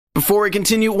Before we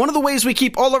continue, one of the ways we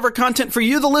keep all of our content for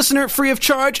you, the listener, free of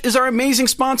charge is our amazing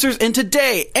sponsors, and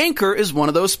today, Anchor is one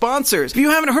of those sponsors. If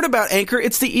you haven't heard about Anchor,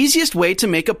 it's the easiest way to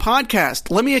make a podcast.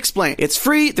 Let me explain. It's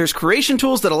free, there's creation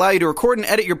tools that allow you to record and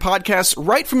edit your podcasts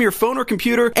right from your phone or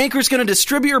computer. Anchor's going to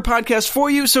distribute your podcast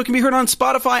for you so it can be heard on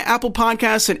Spotify, Apple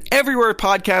Podcasts, and everywhere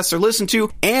podcasts are listened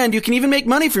to, and you can even make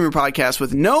money from your podcast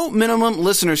with no minimum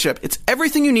listenership. It's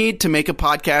everything you need to make a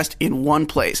podcast in one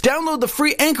place. Download the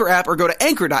free Anchor app or go to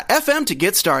anchor.fm to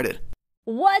get started.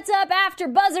 What's up, After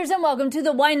Buzzers, and welcome to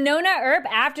the Wynonna Earp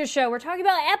After Show. We're talking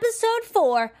about episode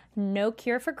 4, No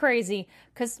Cure for Crazy.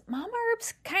 Because Mama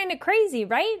Earp's kind of crazy,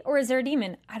 right? Or is there a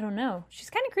demon? I don't know. She's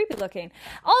kind of creepy looking.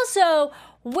 Also,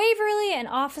 Waverly and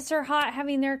Officer Hot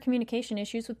having their communication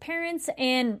issues with parents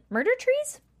and murder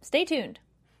trees? Stay tuned.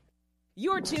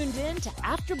 You're tuned in to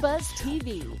AfterBuzz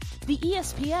TV, the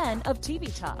ESPN of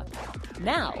TV talk.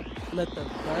 Now, let the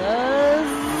buzz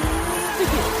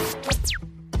begin.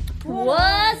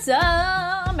 What's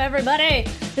up, everybody?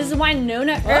 This is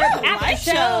Wynonna Earp After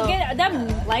Show. Get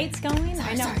them lights going.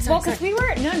 I know. Well, because we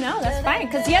were that's fine.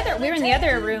 Because we were in the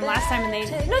other room last time, and they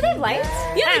have lights.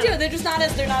 Yeah, they do. They're not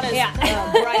as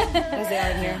bright as they are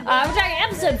in here. We're talking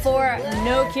episode 4,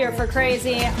 No Cure for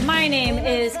Crazy. My name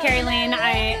is Carrie Lane.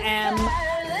 I am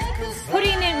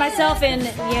putting myself in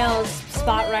Yale's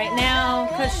spot right now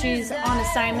because she's on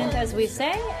assignment, as we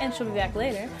say, and she'll be back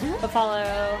later. But follow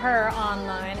her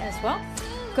online as well.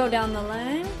 Go down the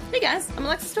line. Hey guys, I'm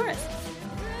Alexis Torres.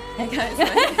 Hey guys,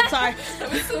 Sorry.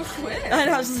 that was so quick. I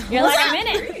know, I was just, You're like a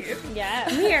minute. Yeah,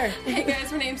 I'm here. Hey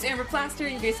guys, my name's Amber Plaster.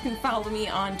 You guys can follow me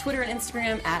on Twitter and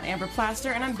Instagram at Amber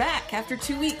Plaster, and I'm back after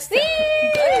 2 weeks.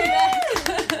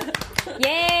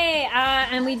 Yay!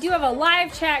 And we do have a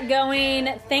live chat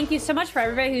going. Thank you so much for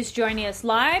everybody who's joining us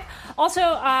live. Also,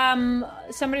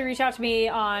 somebody reached out to me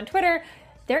on Twitter.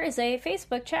 There is a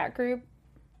Facebook chat group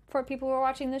for people who are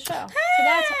watching the show. Hey! So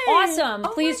that's awesome.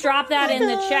 Please drop that in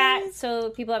the chat so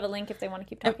people have a link if they want to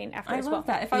keep talking after as well. I love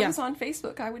that. If I was on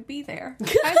Facebook, I would be there.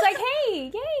 I was like,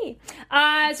 hey, yay.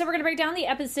 So we're going to break down the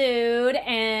episode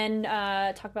and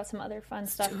talk about some other fun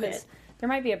stuff. There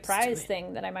might be a prize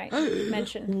thing that I might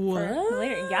mention for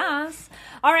later. Yes.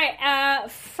 All right.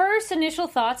 First initial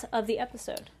thoughts of the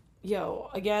episode. Yo,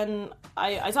 again,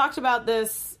 I talked about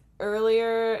this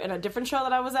earlier in a different show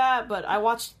that I was at, but I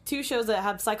watched 2 shows that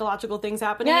have psychological things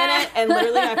happening in it, and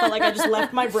literally I felt like I just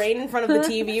left my brain in front of the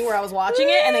TV where I was watching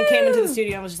it, and then came into the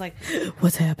studio and was just like,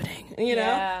 what's happening? You know?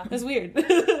 Yeah. It was weird. But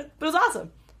it was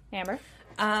awesome. Amber?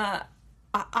 I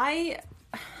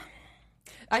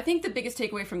think the biggest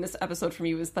takeaway from this episode for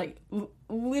me was like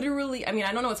literally. I mean,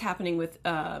 I don't know what's happening with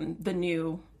the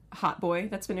new hot boy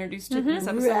that's been introduced to this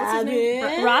episode. What's his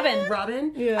name?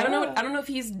 Robin. Yeah. I don't know if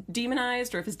he's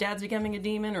demonized or if his dad's becoming a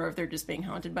demon or if they're just being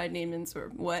haunted by demons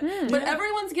or what. But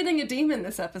everyone's getting a demon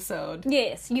this episode.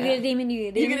 Yes, you get a demon,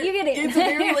 you get it. It's a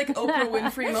very like Oprah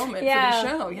Winfrey moment for the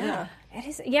show. Yeah. It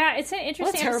is. Yeah, it's an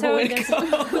interesting episode. episode.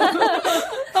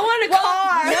 I wanted a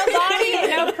car. No body,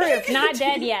 no proof. Not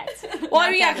dead yet. Well,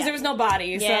 I mean, yeah, because there was no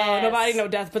body, so Yes. no body, no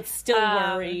death, but still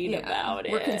worried about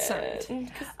it. We're concerned.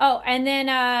 Oh, and then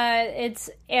it's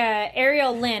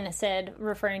Ariel Lynn said,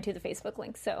 referring to the Facebook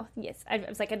link. So, yes, I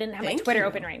was like, I didn't have my Twitter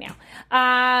open right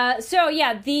now. So,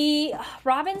 yeah,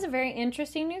 Robin's a very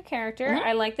interesting new character.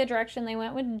 I like the direction they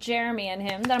went with Jeremy and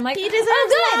him. That I'm like, He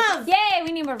deserves love. Yay,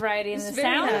 we need more variety in It's the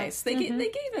very sound. nice. They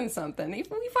gave him something. We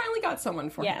finally got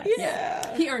someone for him.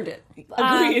 Yeah. He earned it.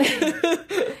 Agreed.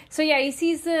 So yeah, he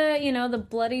sees the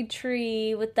bloody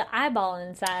tree with the eyeball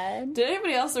inside. Did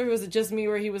anybody else, or was it just me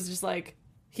where he was just like,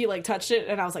 he like touched it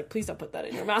and I was like, please don't put that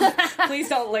in your mouth. Please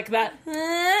don't lick that. And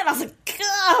I was like,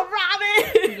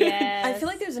 Robin! Yes. I feel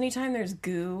like anytime there's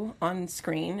goo on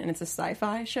screen and it's a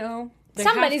sci-fi show,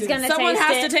 Somebody's gonna Someone taste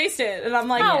has it. to taste it. And I'm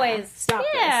like, Always. stop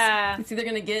Yeah. it's either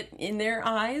gonna get in their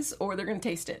eyes or they're gonna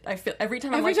taste it. I feel every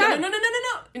time I'm Every like, time. no,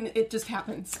 and it just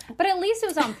happens. But at least it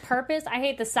was on purpose. I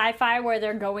hate the sci-fi where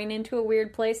they're going into a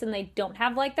weird place and they don't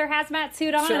have like their hazmat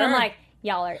suit on. Sure. And I'm like,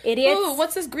 y'all are idiots. Ooh,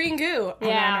 what's this green goo?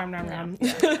 Yeah. Nom.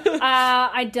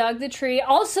 I dug the tree.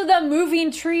 Also, the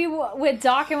moving tree with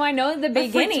Doc and Wynonna at the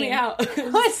beginning. Freaked me out.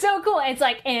 It was so cool. It's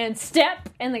like, and step,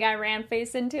 and the guy ran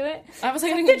face into it. I was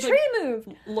like, The tree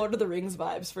moved. Lord of the Rings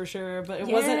vibes for sure, but it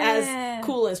wasn't as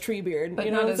cool as Treebeard. But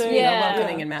You know not what I'm as saying?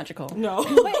 welcoming and magical. No. But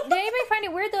did anybody find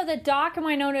it weird, though, that Doc and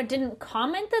Wynonna didn't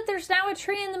comment that there's now a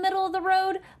tree in the middle of the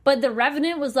road, but the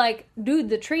Revenant was like, dude,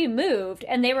 the tree moved,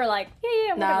 and they were like,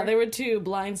 yeah, whatever. Nah, they were too too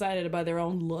blindsided by their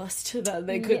own lust that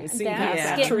they couldn't see past That's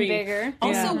that getting tree. bigger.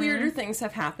 Also, weirder things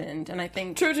have happened, and I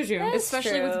think True.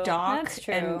 especially true. with Doc That's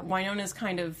true. and Winona's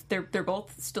kind of they're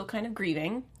both still kind of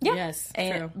grieving. Yes,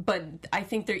 And, but I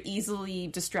think they're easily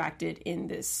distracted in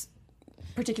this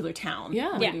particular town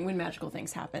when magical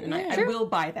things happen, and I will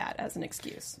buy that as an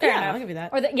excuse. Fair Yeah, enough. I'll give you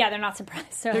that. Or they're not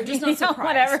surprised. So They're just not surprised.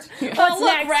 Whatever. Yeah. What's Look,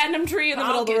 next? random tree in the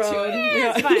middle of the get to road. it.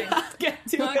 Yeah, it's fine. I'll get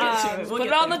to it. We'll get to it. We'll Put get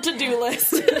it on there. the to-do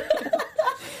list.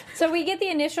 So we get the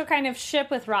initial kind of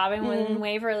ship with Robin when Mm-hmm.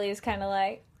 Waverly is kind of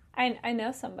like, I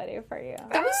know somebody for you.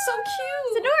 That was so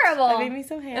cute. It's adorable. That made me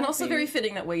so happy. And also very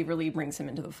fitting that Waverly brings him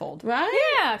into the fold.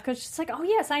 right? Yeah, because she's like, oh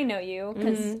yes, I know you.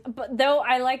 Mm-hmm. But though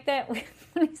I like that when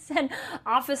he said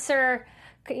officer,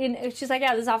 she's like,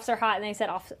 yeah, this is Officer Hot, and then he said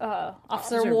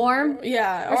Officer Warm.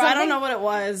 Yeah, or I something? don't know what it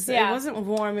was. Yeah. It wasn't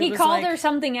warm. It He was called like, her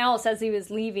something else as he was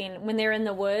leaving when they're in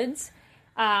the woods.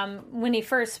 When he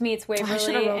first meets Waverly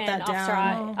should've wrote and that Officer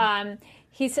down. Hot,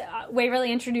 he's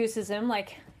Waverly introduces him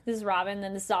like, this is Robin,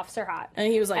 then this is Officer Hot.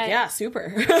 And he was like, And- yeah,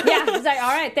 super. Yeah, he's like, all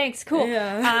right, thanks, cool.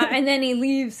 Yeah. And then he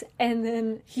leaves, and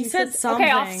then he said says, something.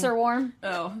 okay, Officer Warm.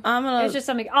 Oh. I'm gonna. It's just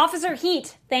something. Officer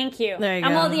Heat, thank you. There you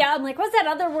I'm go. I'm like, what's that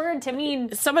other word to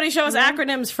mean? Somebody show us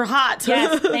acronyms for hot.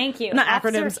 Yes, thank you. Not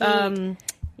Officer acronyms. Heat.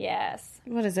 Yes.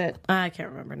 What is it? I can't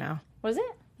remember now. Was it?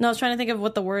 No, I was trying to think of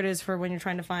what the word is for when you're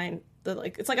trying to find the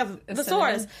it's like a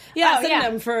thesaurus. synonym? Yeah, Oh, yeah.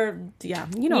 synonym for you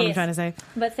know what I'm Yes. trying to say.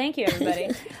 But thank you, everybody.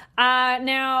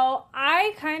 Now,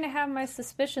 I kind of have my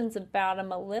suspicions about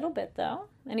him a little bit, though.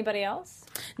 Anybody else?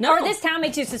 No, Or this town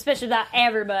makes you suspicious about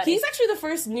everybody. he's actually the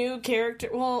first new character.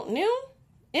 Well,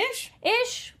 new-ish.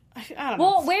 Ish. I don't know.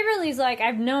 Well, Waverly's like,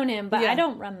 I've known him, but Yeah. I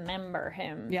don't remember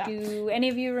him. Yeah. Do any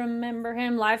of you remember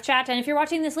him? Live chat. And if you're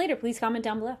watching this later, please comment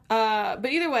down below. But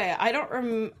either way, I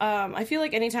don't. I feel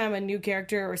like anytime a new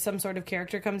character or some sort of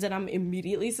character comes in, I'm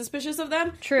immediately suspicious of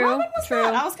them. True, Robin was true.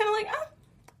 not. I was kind of like, oh,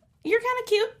 you're kind of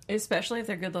cute. Especially if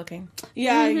they're good looking.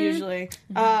 Yeah, usually.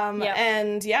 Yep.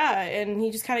 And he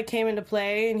just kind of came into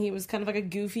play, and he was kind of like a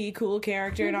goofy, cool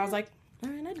character, and I was like, all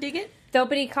right, I dig it. Though,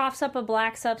 but he coughs up a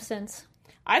black substance.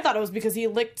 I thought it was because he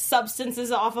licked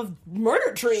substances off of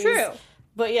murder trees. True.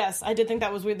 But yes, I did think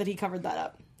that was weird that he covered that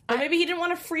up. Or maybe he didn't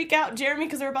want to freak out Jeremy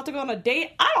because they're about to go on a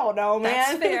date. I don't know, man.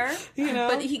 That's fair. You know?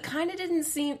 But he kind of didn't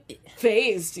seem...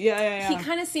 Phased. Yeah. He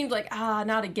kind of seemed like,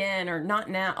 not again, or not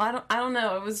now. I don't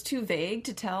know. It was too vague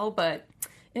to tell, but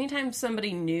anytime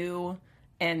somebody new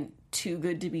and too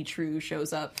good to be true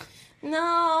shows up,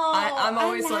 No. I'm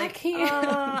always like, him.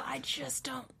 I just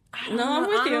don't... I'm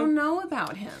with I you. don't know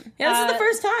about him. Yeah, this is the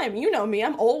first time. You know me.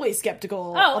 I'm always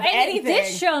skeptical Oh, of and anything.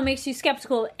 this show makes you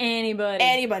skeptical of anybody.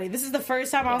 Anybody. This is the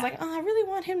first time I was like, oh, I really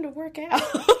want him to work out.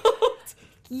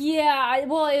 Yeah,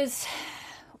 well, it was...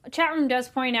 Chat room does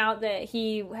point out that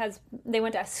they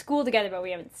went to school together, but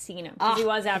we haven't seen him. Because he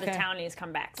was out of town and he's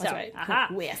come back. So, That's right. aha.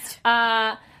 Whiffed.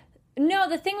 No,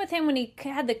 the thing with him when he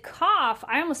had the cough,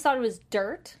 I almost thought it was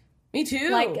dirt. Me too.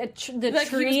 Like the Like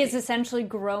he tree was- is essentially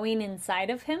growing inside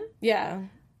of him. Yeah.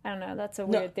 I don't know. That's a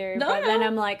weird theory. No, but then no.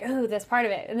 I'm like, oh, that's part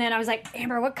of it. And then I was like,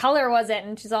 Amber, what color was it?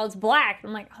 And she's all, it's black.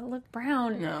 I'm like, oh, look,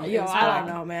 brown. No, Yo, it was I bad.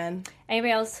 don't know, man.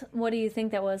 Anybody else, what do you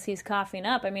think that was he's coughing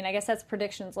up? I mean, I guess that's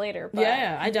predictions later. But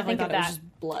Yeah, I definitely think thought of it was that.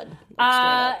 just blood. Like,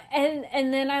 straight up.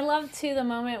 And then I love, too, the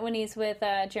moment when he's with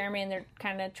Jeremy and they're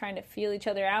kind of trying to feel each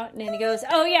other out. And then he goes,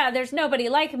 oh, yeah, there's nobody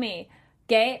like me.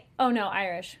 Gay? Oh, no,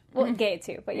 Irish. Well, gay,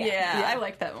 too, but yeah. Yeah, I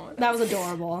like that moment. That was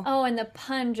adorable. Oh, and the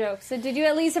pun jokes. So did you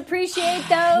at least appreciate those?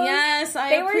 Yes, I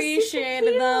They were super appreciated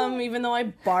cute. them, even though I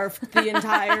barfed the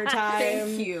entire time.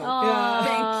 Thank you. Yeah.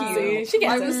 Thank you. See, she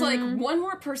gets I it. was like, one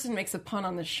more person makes a pun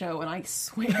on the show, and I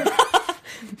swear.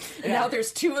 Now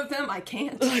there's two of them, I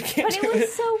can't. But it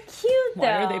was so cute, though.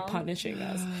 Why are they punishing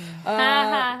us?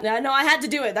 Haha. Yeah, no, I had to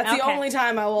do it. That's the Okay. only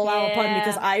time I will allow a pun Yeah.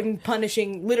 because I'm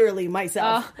punishing literally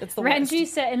myself. It's the Renji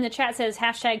worst. said in the chat says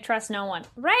hashtag trust no one.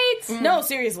 Right? No,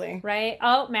 seriously. Right?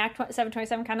 Oh, Mac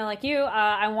 727 kind of like you.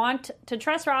 I want to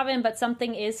trust Robin, but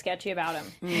something is sketchy about him.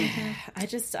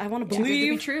 I want to Too good to be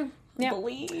believe. true. Yep.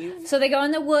 Believe. So they go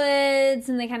in the woods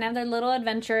and they kind of have their little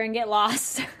adventure and get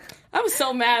lost. I was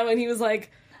so mad when he was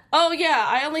like, oh yeah,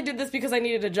 I only did this because I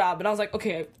needed a job. And I was like,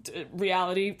 okay,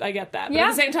 reality, I get that. But Yeah.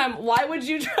 at the same time, why would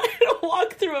you try to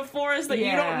walk through a forest that you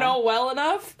Yeah. don't know well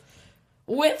enough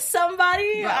with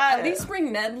somebody? At least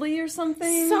bring Nedley or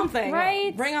something. Something.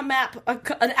 Right? Bring a map,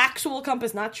 an actual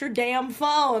compass, not your damn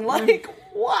phone. Like,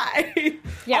 why?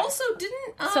 Yeah. Also,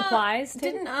 didn't Supplies, too?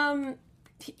 Didn't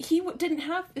he didn't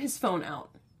have his phone out.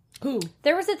 Who?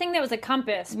 There was a thing that was a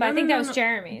compass, but I think that was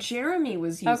Jeremy's. Jeremy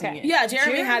was using Okay. it. Yeah,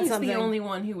 Jeremy had Jeremy's something. the only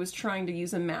one who was trying to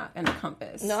use a map and a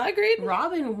compass. No, I agreed.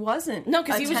 Robin wasn't. No,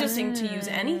 'cause he was just- attempting to use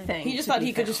anything. He just to thought be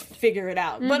he could found. just figure it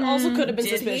out, but also could have been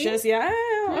Did he? suspicious. Yeah.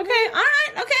 Okay. All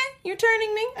right. Okay. You're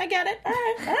turning me. I get it. All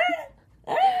right. All right.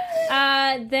 All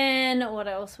right. Then what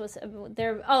else was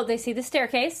there? Oh, they see the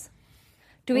staircase.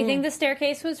 Do we think the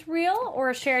staircase was real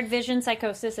or a shared vision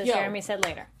psychosis, as Yo. Jeremy said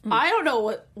later? I don't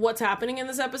know what's happening in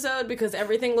this episode because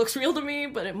everything looks real to me,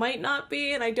 but it might not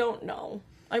be, and I don't know.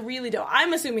 I really don't.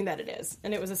 I'm assuming that it is,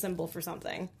 and it was a symbol for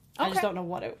something. I just Okay. don't know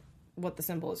what the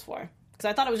symbol is for. Because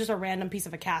I thought it was just a random piece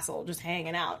of a castle just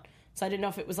hanging out. So I didn't know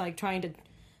if it was like trying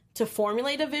to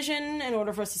formulate a vision in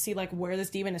order for us to see like where this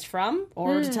demon is from,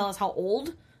 or to tell us how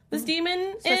old this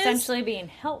demon So is. essentially being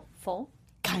helpful.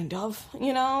 Kind of,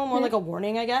 more like a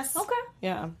warning, I guess. Okay.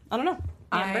 Yeah, I don't know.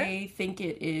 I think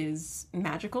it is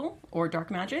magical or dark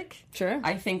magic. Sure.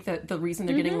 I think that the reason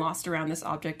they're getting lost around this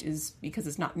object is because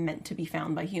it's not meant to be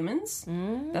found by humans.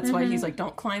 That's why he's like,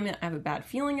 don't climb it. I have a bad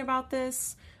feeling about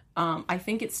this. I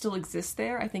think it still exists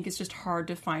there. I think it's just hard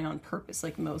to find on purpose,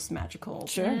 like most magical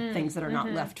things that are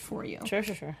not left for you.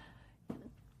 Sure.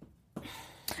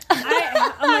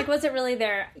 I'm like, was it really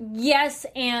there? Yes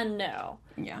and no.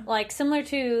 Yeah. Like, similar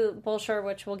to Bolshar,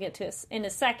 which we'll get to in a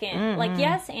second. Mm-hmm. Like,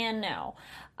 yes and no.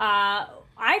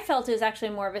 I felt it was actually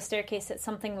more of a staircase that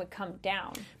something would come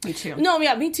down. Me too. No,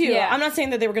 yeah, me too. Yeah. I'm not saying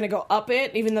that they were going to go up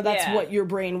it, even though that's Yeah. what your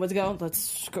brain would go,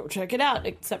 let's go check it out,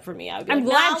 except for me. I would be I'm like,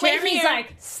 glad "Nah, wait Jeremy's here."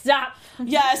 like, stop.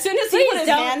 Yeah, as soon as he Please put his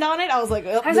don't. hand on it, I was like,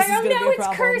 oh, I was this like, is oh going to no, be a it's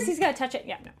problem. cursed. He's got to touch it.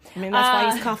 Yeah, no. I mean, that's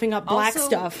why he's coughing up black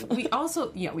stuff. We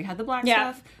had the black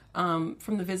Yeah. stuff.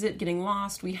 From the visit, getting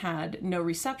lost, we had no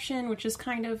reception, which is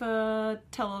kind of a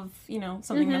tell of,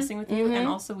 something messing with you. And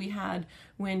also we had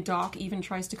when Doc even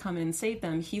tries to come in and save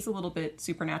them, he's a little bit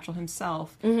supernatural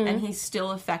himself, and he's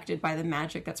still affected by the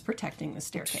magic that's protecting the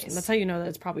staircase. That's how you know that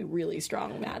it's probably really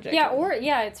strong magic. Yeah, or,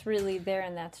 it's really there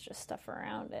and that's just stuff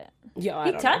around it. Yeah, I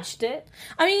He don't know. touched it.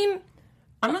 I mean,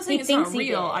 I'm not saying He it's not thinks he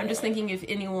real. did. I'm just thinking if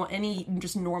any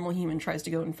just normal human tries to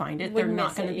go and find it, Would they're not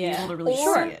miss going to it, be yeah. able to really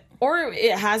or, see it. or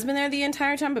it has been there the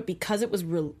entire time, but because it was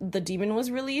the demon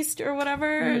was released or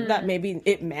whatever, that maybe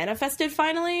it manifested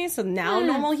finally, so now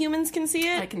normal humans can see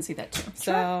I it. can see that too.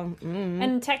 So,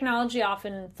 And technology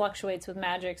often fluctuates with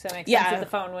magic, so it makes sense yeah. that the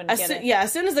phone wouldn't get it. Yeah,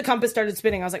 as soon as the compass started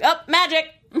spinning, I was like, oh, magic!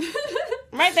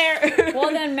 Right there. Well,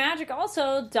 then magic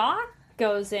also, Doc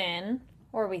goes in,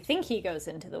 or we think he goes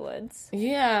into the woods.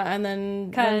 Yeah, and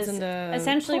then runs Because into...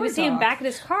 essentially we Poor see him Doc. back at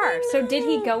his car. So did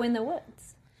he go in the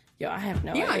woods? Yeah, I have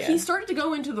no Yeah, idea. he started to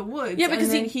go into the woods. Yeah, because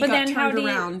and then he- he but got then how turned do you-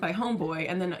 around by Homeboy,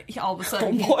 and then all of a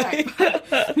sudden,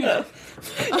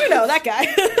 You know, that guy.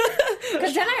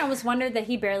 Because then I almost wondered that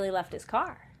he barely left his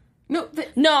car. no,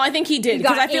 No, I think he did,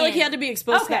 because got I feel like he in. had to be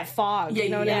exposed Okay. to that fog, you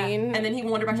know what I mean? And then he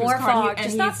wandered back to More his car, fog, and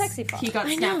just not sexy fog. he got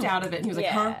snapped out of it, and he was like,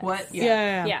 "Huh, Yes. what?"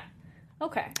 yeah. Yeah.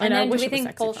 Okay. I And know, I then do wish we it was think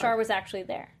sexy Bolshar fog. was actually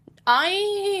there?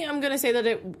 I am going to say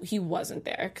that he wasn't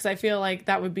there, because I feel like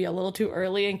that would be a little too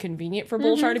early and convenient for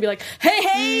Bolshar to be like,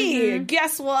 hey,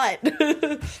 guess what?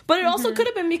 But it also could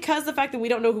have been because the fact that we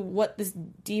don't know what this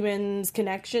demon's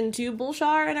connection to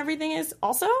Bolshar and everything is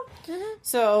also.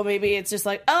 So maybe it's just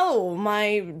like, oh,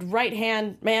 my right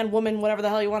hand, man, woman, whatever the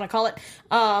hell you want to call it,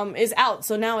 is out.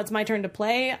 So now it's my turn to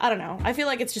play. I don't know. I feel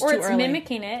like it's just Or too it's early.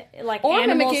 mimicking it, like Or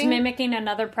animals mimicking. mimicking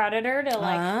another predator to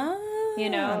like,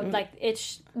 like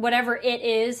it's whatever it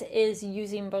is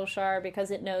using Bolshar because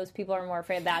it knows people are more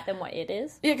afraid of that than what it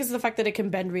is. Yeah, because of the fact that it can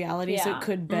bend reality, so Yeah. it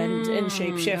could bend and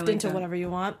shapeshift like into that. whatever you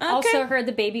want. Okay. Also heard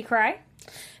the baby cry.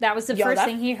 That was the Yo, first that-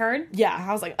 thing he heard. Yeah,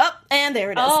 I was like, up, and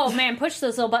there it is. Oh man, push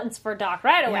those little buttons for Doc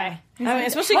right away. I mean,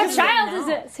 especially What because child is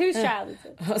this? Whose child is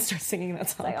it? I'll start singing that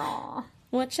song. Like, aw.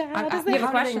 What child I- is You have a that? how do they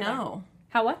question know?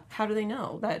 How what? How do they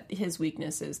know that his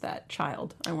weakness is that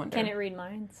child? I wonder. Can it read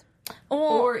minds?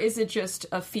 Or is it just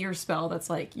a fear spell that's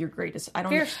like your greatest? I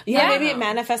don't Fear- know. Yeah, Yeah. maybe it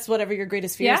manifests whatever your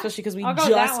greatest fear, Yeah. especially because we I'll go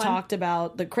with that just one. talked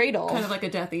about the cradle. Kind of like a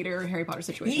Death Eater Harry Potter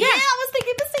situation. yeah, I was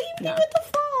thinking the same thing Yeah. with the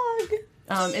fog.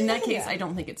 In that case, I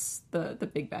don't think it's the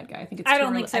big bad guy. I think it's I too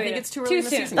don't early. think so I think either. it's too early Too in the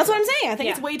soon. season. That's what I'm saying. I think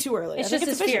it's Yeah. way too early. It's I think just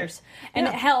his official. fears. And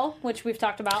Yeah. Hell, which we've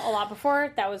talked about a lot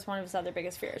before, that was one of his other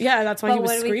biggest fears. Yeah, that's why he But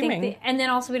was what do we think screaming. and then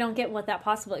also we don't get what that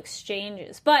possible exchange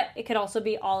is. But it could also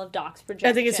be all of Doc's projection.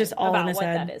 I think it's just all about in his what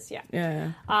head. that is. Yeah.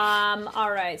 Yeah.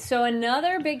 All right. So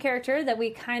another big character that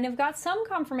we kind of got some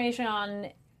confirmation on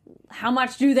how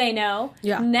much do they know.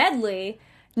 Yeah. Nedley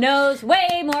knows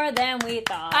way more than we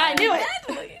thought. I knew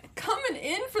it. Coming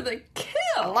in for the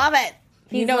kill. Love it.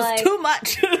 He He's knows like- too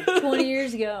much. 20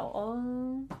 years ago.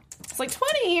 Oh. It's like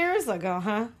 20 years ago,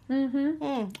 huh?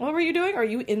 Mm-hmm. What were you doing? Are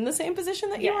you in the same position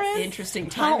that you were in? Interesting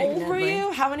How timing. old were Nedley.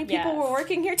 you? How many people Yes. were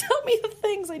working here? Tell me the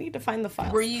things. I need to find the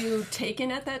files. Were you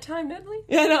taken at that time, Nedley?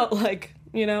 I know, like,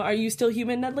 are you still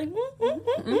human, Nedley?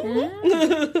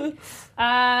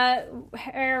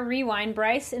 Rewind.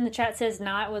 Bryce in the chat says,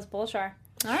 nah, it was Bulshar.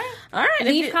 All right. All right.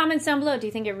 Leave comments down below. Do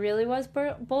you think it really was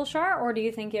Bulshar, or do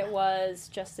you think it was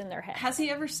just in their head? Has he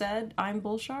ever said, I'm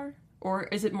Bulshar? Or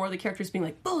is it more the characters being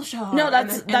like, Bulshar? No, and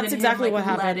that's then him, exactly what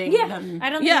happened. letting Yeah, them-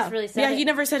 I don't think he's really said it. he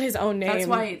never said his own name.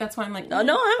 That's why I'm like, No,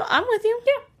 I'm with you.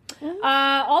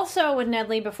 Yeah. Also, with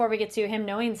Nedley, before we get to him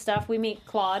knowing stuff, we meet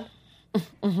Claude,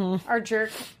 our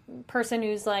jerk person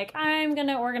who's like, I'm going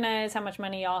to organize how much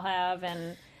money y'all have.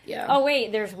 And Yeah. oh,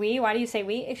 wait, there's we. Why do you say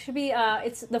we? It should be,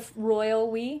 it's the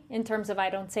royal we in terms of I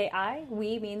don't say I.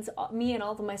 We means me and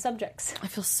all of my subjects. I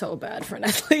feel so bad for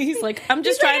Nedley. He's like, I'm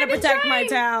just trying to protect my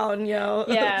town, yo.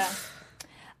 Yeah.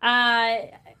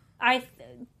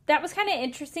 That was kind of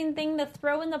interesting thing to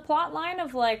throw in the plot line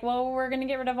of like, well, we're going to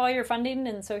get rid of all your funding,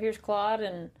 and so here's Claude,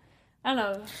 and I don't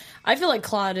know, I feel like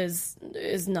Claude is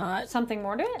not. something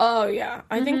more to it. Oh, yeah.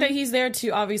 I think that he's there to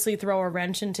obviously throw a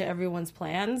wrench into everyone's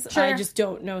plans. Sure. I just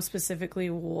don't know specifically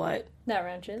what. That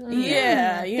wrenches.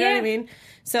 Yeah, you know what Yeah. I mean?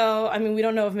 So, I mean, we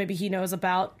don't know if maybe he knows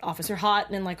about Officer Hot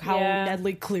and, like, how Yeah.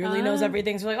 Nedley clearly knows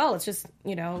everything. So, we're like, oh, let's just,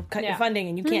 cut Yeah. your funding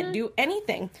and you can't do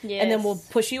anything. Yes. And then we'll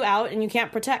push you out and you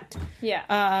can't protect. Yeah.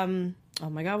 Oh,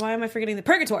 my God, why am I forgetting the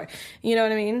Purgatory? You know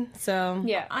what I mean? So,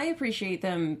 yeah. I appreciate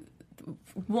them.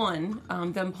 One,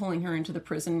 them pulling her into the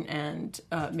prison and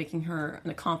making her an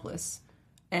accomplice,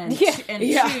 and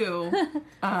two,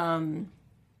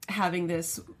 having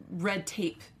this red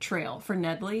tape trail for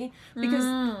Nedley, because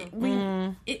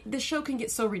the show can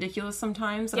get so ridiculous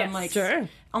sometimes. And I'm Yes. like, Sure.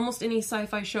 almost any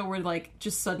sci-fi show where like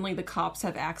just suddenly the cops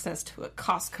have access to a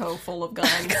Costco full of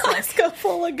guns. let's go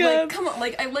full of Like, guns. come on,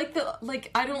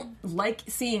 I don't like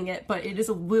seeing it, but it is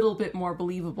a little bit more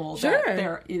believable Sure. that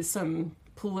there is some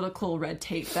political red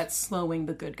tape that's slowing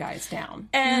the good guys down.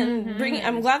 And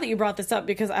I'm glad that you brought this up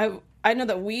because I know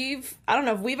that I don't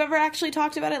know if we've ever actually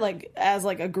talked about it like as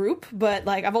like a group, but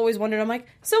like I've always wondered, I'm like,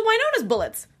 so Wynona's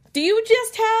bullets, do you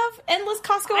just have endless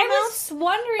Costco I amounts was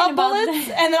wondering of about bullets?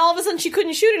 that. And then all of a sudden she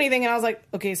couldn't shoot anything, and I was like,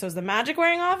 okay, so is the magic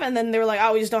wearing off? And then they were like,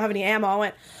 oh, we just don't have any ammo. I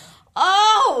went,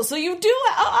 oh, so you do,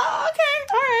 okay,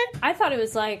 all right. I thought it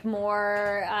was like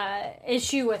more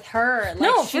issue with her. Like,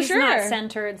 No, for she's sure. not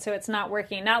centered, so it's not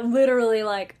working. Not literally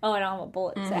like, oh, I don't have a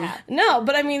bullet to have. No,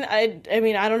 but I mean, I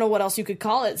don't know what else you could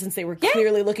call it since they were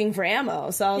clearly looking for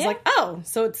ammo. So I was Yeah. like, oh,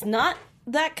 so it's not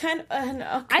that kind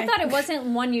of. Okay. I thought it wasn't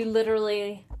one you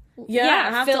literally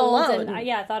have to filled. load. And,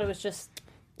 I thought it was just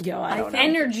Yo, I don't know.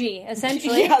 energy,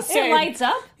 essentially. Yeah, it same. lights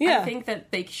up. Yeah. I think that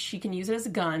she can use it as a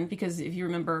gun because if you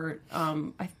remember,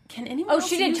 can anyone Oh, else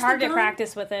she did use the target gun?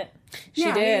 practice with it. She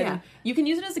Yeah, did. Yeah. You can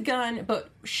use it as a gun, but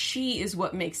she is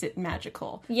what makes it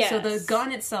magical. Yes. So the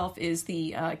gun itself is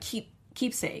the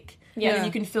keepsake. Yeah. And then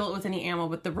you can fill it with any ammo,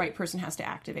 but the right person has to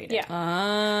activate it.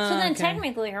 Yeah. So then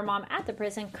technically her mom at the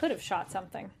prison could have shot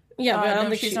something. Yeah, but I don't No,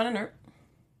 think she's she. not a nerd.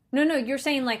 No, you're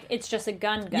saying like it's just a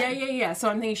gun. Yeah. So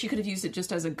I'm thinking she could have used it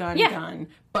just as a gun.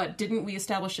 But didn't we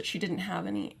establish that she didn't have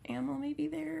any ammo maybe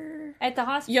there? At the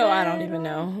hospital. Yo, I don't even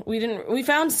know. We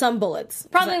found some bullets.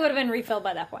 Probably would have been refilled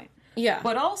by that point. Yeah.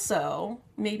 But also,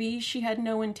 maybe she had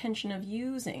no intention of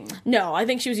using. No, I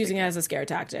think she was using it as a scare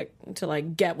tactic to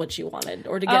like get what she wanted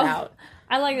or to get out.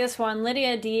 I like this one.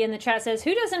 Lydia D in the chat says,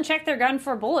 "Who doesn't check their gun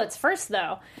for bullets first,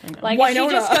 though? Like, if she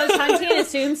Wynonna. just goes hunting and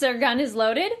assumes their gun is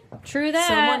loaded. True that.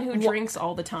 Someone who drinks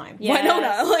all the time. Yes.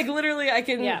 Wynonna, like literally, I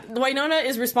can. Yeah. Wynonna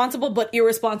is responsible, but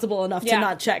irresponsible enough Yeah. to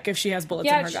not check if she has bullets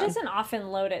Yeah, in her she gun. doesn't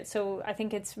often load it, so I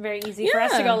think it's very easy for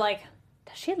us to Yeah. go like,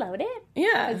 does she load it?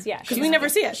 Yeah, 'Cause, yeah, because we never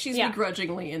see it. She's Yeah.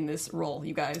 begrudgingly in this role,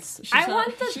 you guys. She's I not,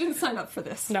 want the- She didn't sign up for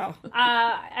this. No.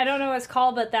 I don't know what it's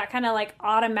called, but that kind of like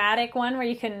automatic one where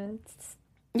you can.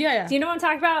 Yeah. Do you know what I'm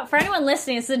talking about? For anyone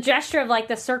listening, it's the gesture of like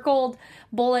the circled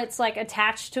bullets like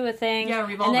attached to a thing. Yeah, And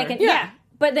revolver. they can, Yeah.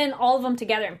 But then all of them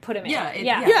together and put them in. Yeah,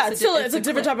 yeah. Yeah, It's it's still a it's a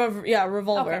different clip. type of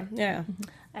revolver. Okay. Yeah.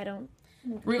 I don't.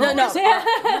 Revolvers, No.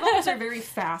 revolvers are very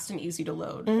fast and easy to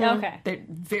load. Okay. They're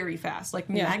very fast. Like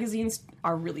magazines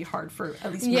are really hard for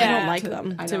at least. Yeah. I me don't like to-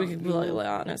 them. I So we know. can be really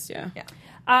honest. Yeah.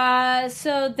 Yeah.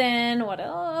 So then what?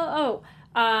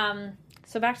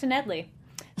 So back to Nedley.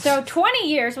 So 20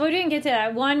 years. Well, we didn't get to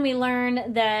that. One, we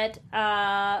learned that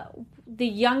the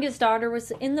youngest daughter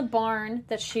was in the barn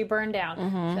that she burned down.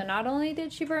 So not only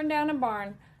did she burn down a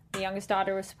barn, the youngest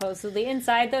daughter was supposedly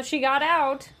inside, though she got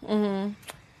out.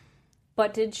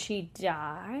 But did she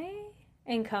die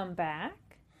and come back?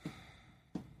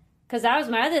 Because that was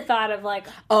my other thought of like,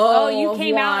 Oh, you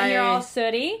came out and you're why? all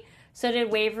sooty. So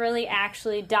did Waverly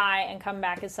actually die and come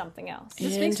back as something else?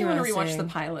 This makes me want to rewatch Interesting.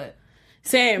 the pilot.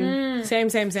 Same.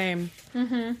 Same.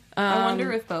 I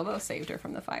wonder if Bobo saved her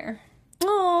from the fire.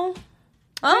 Oh.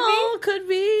 Could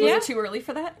be. Yeah. Is it too early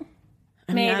for that?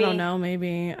 I mean, I Maybe. don't know.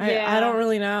 Maybe Yeah. I don't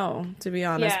really know, to be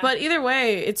honest. Yeah. But either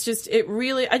way, it's just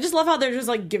I just love how they're just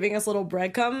like giving us little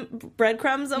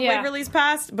breadcrumbs of Yeah. Waverly's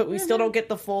past, but we still don't get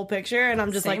the full picture. And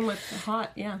I'm just Same like, with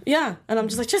Hot, yeah. yeah, and I'm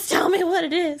just like, just tell me what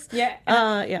it is. Yeah.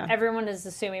 Yeah. Everyone is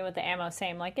assuming with the ammo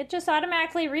same, like it just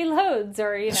automatically reloads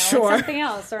or, you know, Sure. or something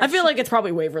else. Or I feel like it's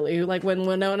probably Waverly, who, like when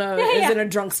Winona is yeah. in a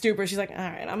drunk stupor, she's like, all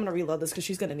right, I'm gonna reload this because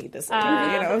she's gonna need this later. You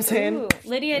know what I'm saying? Ooh,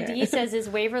 Lydia D says, is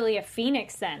Waverly a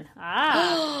phoenix then? Ah.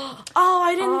 Oh,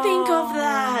 I didn't think of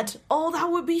that. Oh, that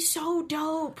would be so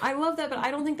dope. I love that, but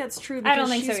I don't think that's true. I don't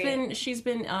think she's so been, either. she's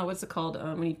been, what's it called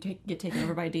when you get taken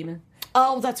over by a demon?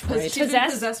 Oh, that's right. She's been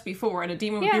Possessed? possessed before, and a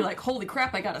demon would Yeah. be like, holy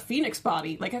crap, I got a phoenix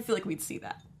body. Like, I feel like we'd see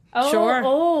that. Oh, Sure.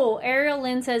 oh, Ariel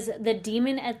Lynn says, the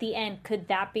demon at the end, could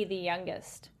that be the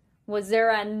youngest? Was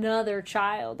there another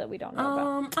child that we don't know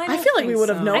about? I feel like we would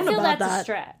have known I feel about that's a that.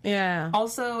 stretch. Yeah.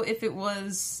 Also, if it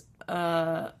was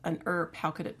an ERP,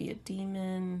 how could it be a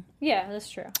demon? Yeah, that's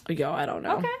true. Yo, I don't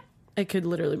know. Okay. It could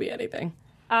literally be anything.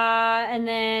 And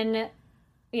then,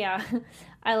 yeah,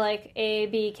 I like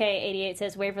ABK88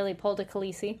 says Waverly pulled a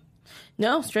Khaleesi.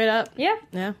 No, straight up. Yeah.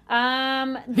 Yeah.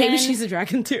 Maybe Maybe she's a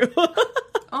dragon too.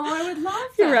 Oh, I would love that.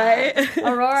 You're right.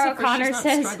 Aurora Except for O'Connor she's not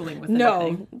says struggling with No.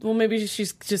 anything. Well, maybe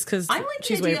she's just because I like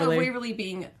she's the idea Waverly. of Waverly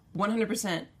being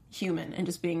 100% human and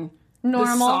just being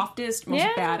Normal. the softest, most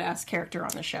Yeah. badass character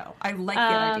on the show. I like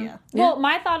that idea. Well,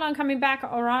 my thought on coming back,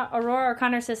 Aurora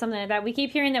O'Connor says something like that. We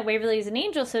keep hearing that Waverly is an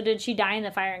angel, so did she die in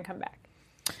the fire and come back?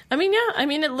 I mean, yeah. I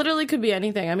mean, it literally could be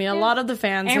anything. I mean, a lot of the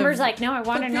fans. Amber's have, like, no, I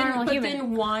want a normal but human.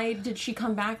 then why did she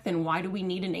come back then? Why do we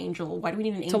need an angel? Why do we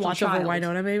need an angel to watch child? over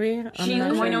Winona, maybe. She I'm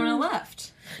not sure. Winona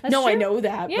left. That's No, I true. know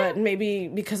that, Yeah. but maybe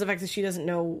because of the fact that she doesn't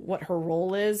know what her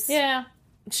role is, Yeah.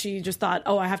 she just thought,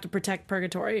 oh, I have to protect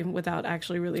Purgatory without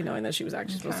actually really knowing that she was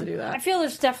actually supposed to do I that. feel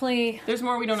there's definitely There's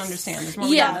more we don't understand. There's more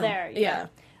we Yeah, don't know. there. Yeah.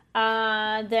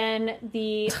 Then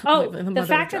the The the mother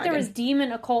fact of that there dragon. was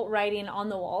demon occult writing on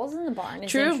the walls in the barn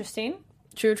is True. interesting.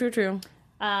 True.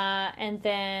 And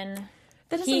then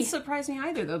That doesn't He- surprise me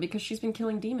either, though, because she's been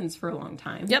killing demons for a long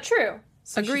time. Yep. true.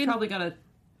 So Agreed. she's probably got to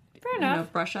Fair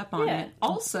enough. brush up on Yeah. it.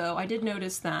 Also, I did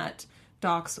notice that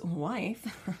Doc's wife,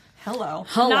 hello,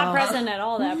 Not present at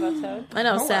all that episode. I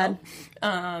know, sad.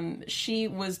 she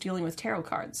was dealing with tarot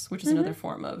cards, which is another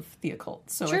form of the occult.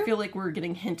 So True. I feel like we're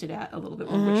getting hinted at a little bit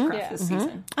more witchcraft Yeah. this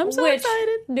season. I'm so Which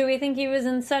excited. do we think he was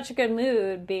in such a good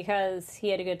mood because he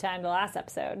had a good time the last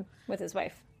episode with his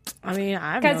wife? I mean,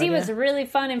 I have Because no he was idea. really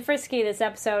fun and frisky this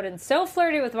episode and so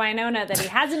flirty with Winona that he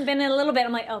hasn't been in a little bit.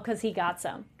 I'm like, oh, because he got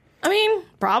some. I mean,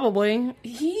 probably.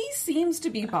 He seems to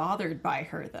be bothered by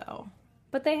her, though.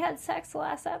 But they had sex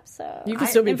last episode. You can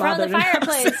still be in front of the bothered.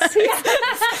 fireplace. Yeah.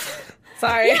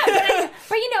 Sorry.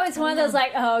 But you know, it's one of those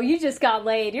like, oh, you just got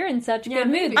laid. You're in such good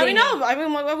maybe. mood. I mean, no, I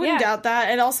mean, I wouldn't Yeah. doubt that.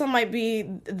 It also might be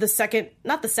the second,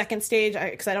 not the second stage,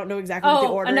 because I don't know exactly what the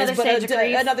Oh, order another is, but stage of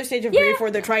grief. another stage of Yeah. grief where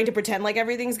they're trying to pretend like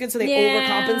everything's good, so they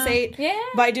Yeah. overcompensate Yeah.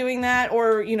 by doing that,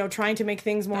 or trying to make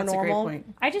things more That's a great normal.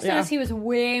 point. I just Yeah. noticed he was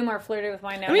way more flirty with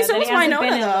Winona. I mean, so than was he hasn't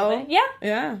Winona, been in a little though. bit. Yeah.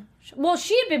 Yeah, Well,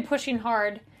 she had been pushing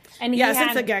hard, and he yeah, since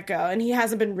had, the get go, and he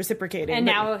hasn't been reciprocating. and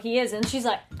but now he is, and she's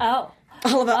like, oh.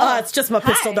 all of it. Oh, it's just my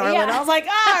pistol, Hi, darling. yeah. I was like, all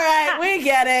right, we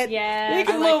get it. Yeah. we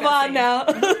can I like move that on now.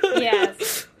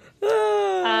 Yes.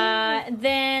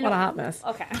 Then What a hot mess.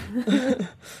 Okay.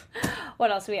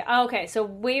 What else we? Oh, okay, so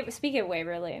speaking of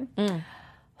Waverly,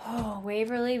 oh,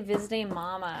 Waverly visiting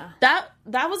Mama. That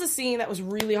was a scene that was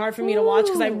really hard for me to watch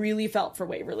because I really felt for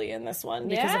Waverly in this one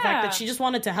because of the fact Yeah. that she just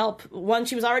wanted to help. One,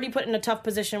 she was already put in a tough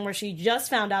position where she just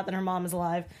found out that her mom is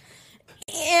alive,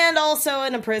 and also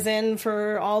in a prison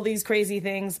for all these crazy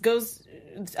things.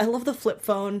 I love the flip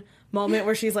phone moment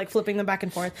where she's like flipping them back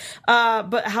and forth.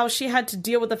 But how she had to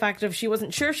deal with the fact of she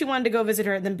wasn't sure if she wanted to go visit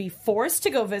her and then be forced to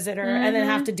go visit her and then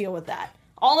have to deal with that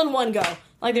all in one go.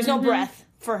 Like there's no breath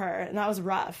for her, and that was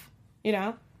rough. It's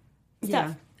Yeah.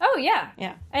 tough. Oh yeah,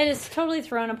 Yeah. It is totally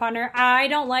thrown upon her. I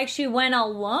don't like she went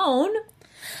alone.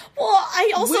 Well,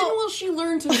 I also When will she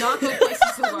learn to not go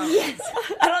places alone?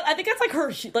 I think that's like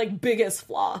her biggest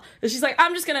flaw. Is she's like,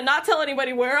 I'm just gonna not tell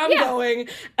anybody where I'm going,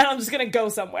 and I'm just gonna go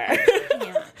somewhere.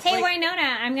 Hey, Winona,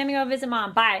 I'm gonna go visit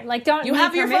Mom. Bye. Like, don't You need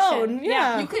have your permission. phone,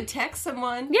 yeah. You could text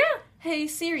someone. Yeah. Hey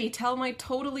Siri, tell my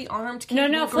totally armed No,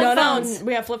 capable flip No, girl- phones.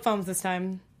 we have flip phones this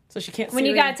time. So she can't When see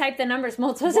you me. gotta type the numbers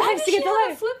multiple Why times does to she get the have a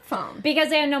letter. flip phone? Because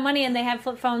they have no money and they have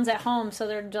flip phones at home, so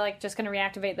they're like just gonna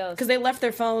reactivate those. Because they left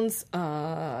their phones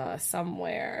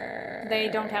somewhere. They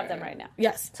don't have them right now.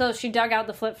 Yes. So she dug out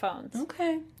the flip phones.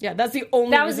 Okay. Yeah, that's the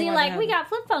only That was reason the why they like, have we them. got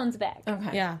flip phones back.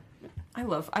 Okay. Yeah. I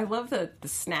love the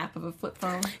snap of a flip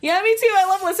phone. Yeah, me too. I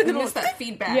love listening I to miss that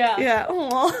feedback. Yeah. Yeah.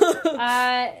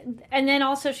 Aw. And then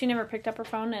also she never picked up her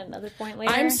phone at another point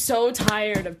later. I'm so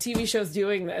tired of TV shows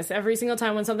doing this. Every single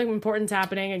time when something important's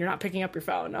happening and you're not picking up your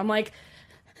phone, I'm like,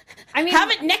 I mean, have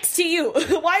it next to you. Why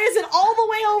is it all the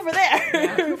way over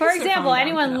there? for example,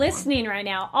 anyone listening right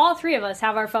now, all three of us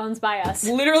have our phones by us.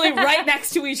 So Literally right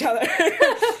next to each other.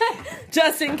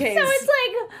 Just in case. it's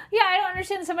like, yeah, I don't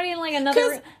understand somebody in like another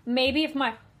 'Cause- maybe if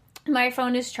my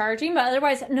phone is charging, but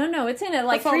otherwise, no, it's in a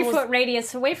like phone 3-foot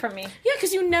radius away from me. Yeah,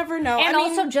 because you never know. And I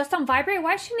mean, also just on vibrate.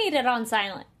 Why does she need it on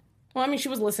silent? well, I mean, she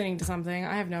was listening to something.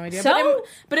 I have no idea. So?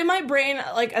 But in my brain,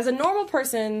 like, as a normal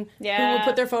person who Yeah. would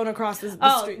put their phone across the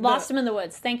Oh, street. lost him in the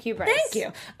woods. Thank you, Bryce. Thank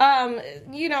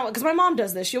you. You know, because my mom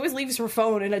does this. She always leaves her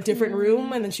phone in a different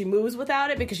room, and then she moves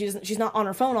without it because she's not on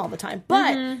her phone all the time.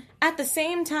 But at the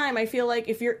same time, I feel like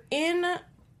if you're in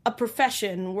a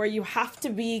profession where you have to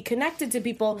be connected to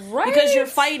people because you're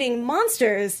fighting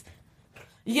monsters,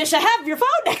 you should have your phone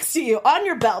next to you on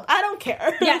your belt. I don't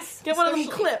care. Yes. Get one of them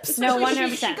clips. No, Especially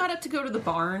 100%. She got up to go to the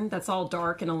barn that's all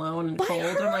dark and alone and cold.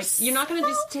 I'm like, you're not going to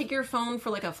just take your phone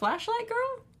for like a flashlight,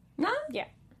 girl? No? Yeah.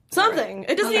 Something.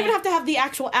 It doesn't even have to have the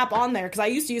actual app on there because I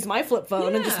used to use my flip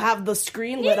phone and just Yeah. have the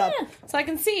screen lit up Yeah. so I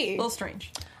can see. A little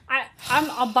strange.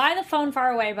 I'll buy the phone far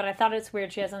away, but I thought it's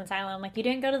weird she has it on silent. I'm like, you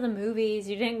didn't go to the movies.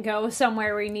 You didn't go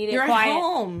somewhere where you needed You're at quiet.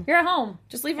 home. You're at home.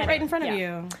 Just leave it right in front of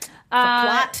Yeah. you.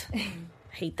 Plot.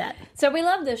 Hate that. So we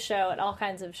love this show and all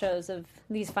kinds of shows of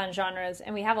these fun genres,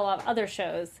 and we have a lot of other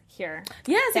shows here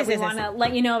Yes, that yes, we yes, want yes. to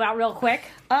let you know about real quick.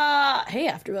 Hey,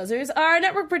 AfterBuzzers. Our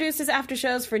network produces after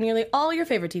shows for nearly all your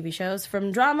favorite TV shows,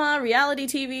 from drama, reality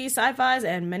TV, sci-fis,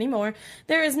 and many more.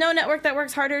 There is no network that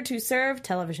works harder to serve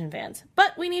television fans.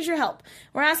 But we need your help.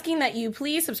 We're asking that you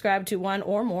please subscribe to one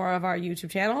or more of our YouTube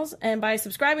channels, and by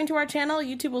subscribing to our channel,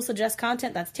 YouTube will suggest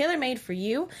content that's tailor-made for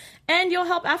you, and you'll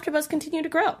help AfterBuzz continue to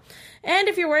grow. And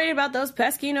if you're worried about those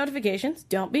pesky notifications,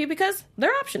 don't be, because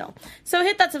they're optional. So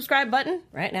hit that subscribe button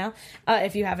right now,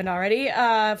 if you haven't already,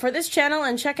 for this channel,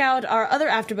 and check out our other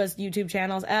AfterBuzz YouTube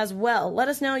channels as well. Let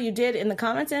us know you did in the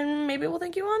comments, and maybe we'll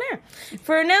thank you on air.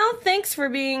 For now, thanks for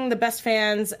being the best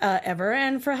fans ever,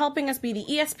 and for helping us be the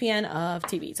ESPN of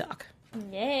TV talk.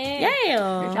 Yeah.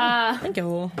 Yeah. Thank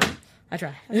you. I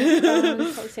try. What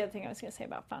was the other thing I was going to say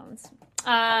about phones?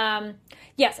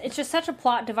 Yes, it's just such a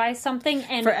plot device something.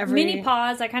 And For every- mini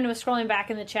pause, I kind of was scrolling back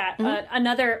in the chat.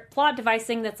 Another plot device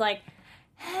thing that's like,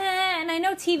 and I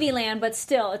know TV land, but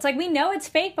still, it's like we know it's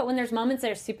fake, but when there's moments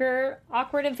that are super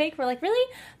awkward and fake, we're like,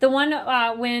 really? The one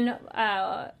when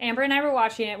Amber and I were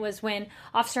watching it was when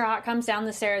Officer Hot comes down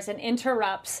the stairs and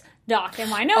interrupts Doc and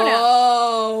Winona.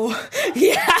 Oh,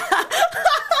 yeah.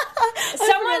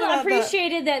 Someone about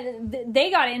appreciated that they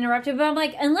got interrupted, but I'm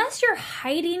like, unless you're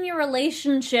hiding your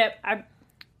relationship, I'd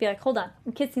be like, hold on,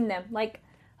 I'm kissing them. Like,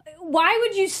 why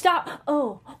would you stop?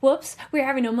 Oh, whoops, we're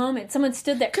having a moment. Someone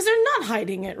stood there. Because they're not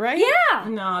hiding it, right? Yeah,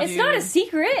 No, it's dude. not a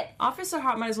secret. Officer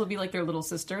Hot might as well be like their little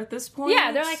sister at this point.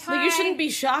 Yeah, they're like, hi. Like, you shouldn't be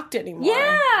shocked anymore.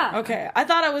 Yeah. Okay. I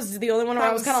thought I was the only one where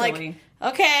I was was kind of silly.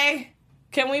 like, okay,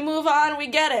 can we move on? We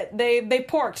get it. They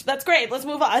porked. That's great. Let's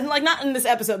move on. Like, not in this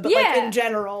episode, but like Yeah. in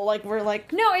general. Like, we're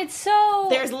like, No, it's so.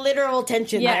 there's literal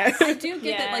tension Yes. there. I do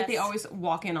get that, like, they Yes. always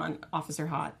walk in on Officer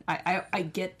Hot. I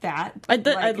get that. I'd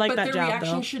like but that their job,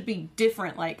 reaction though. should be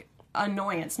different, like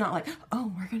annoyance, not like, oh,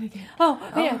 we're gonna get.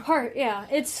 Yeah,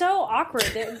 it's so awkward.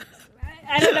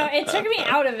 I don't know. It took me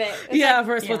out of it. It's Yeah, like,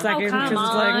 for a split oh, second. come Because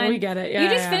it's like, on. we get it. Yeah, you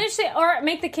just yeah. finish it, or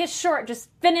make the kiss short. Just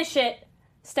finish it.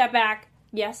 Step back.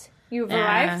 Yes, you've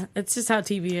arrived. It's just how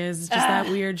TV is. It's just that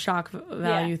weird shock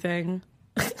value Yeah. thing.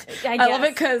 I I love guess.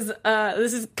 it because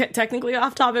this is technically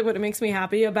off topic, but it makes me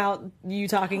happy about you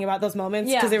talking about those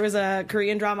moments. Because Yeah. there was a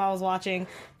Korean drama I was watching,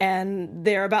 and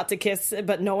they're about to kiss,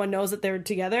 but no one knows that they're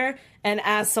together. And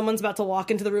as someone's about to walk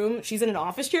into the room, she's in an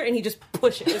office chair, and he just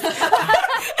pushes.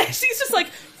 And she's just like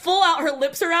full out, her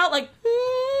lips are out, like,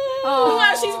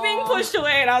 as she's being pushed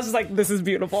away. And I was just like, this is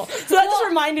beautiful. So that just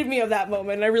reminded me of that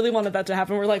moment. And I really wanted that to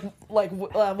happen. Where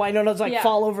Winona's like Yeah.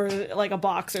 fall over like a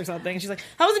box or something. She's like,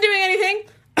 I wasn't doing anything.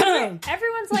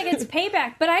 Everyone's like, it's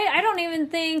payback, but I don't even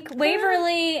think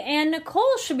Waverly and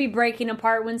Nicole should be breaking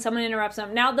apart when someone interrupts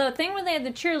them. Now, the thing where they have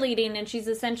the cheerleading and she's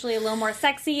essentially a little more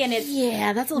sexy and it's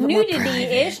Yeah, that's a little more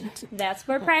nudity-ish, private. that's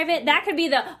more private. That could be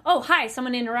the, oh, hi,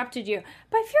 someone interrupted you.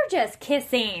 But if you're just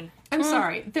kissing, I'm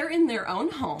sorry, they're in their own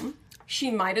home. she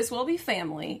might as well be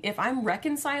family. If I'm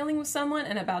reconciling with someone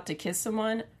and about to kiss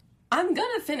someone, I'm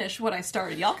gonna finish what I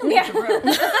started. Y'all can leave the room.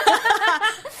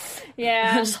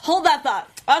 Yeah. Just hold that thought.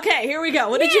 Okay, here we go.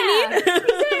 What did you need?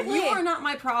 Exactly. You are not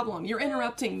my problem. You're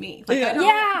interrupting me. Like, I don't,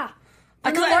 Yeah. Or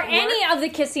at any of the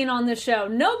kissing on the show.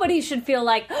 Nobody should feel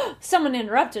like, oh, someone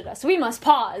interrupted us. We must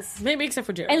pause. Maybe except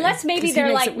for Jeremy. Unless maybe 'cause he they're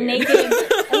makes like it weird. naked.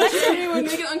 Unless it would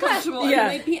make it uncomfortable Yeah.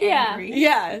 and it made me Yeah. angry.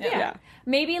 Yeah.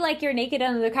 maybe like you're naked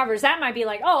under the covers. That might be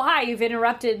like, oh, hi, you've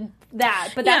interrupted that.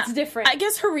 But that's Yeah. different. I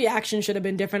guess her reaction should have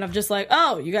been different of just like,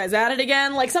 oh, you guys at it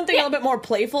again? Like something a little bit more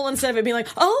playful instead of it being like,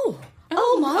 oh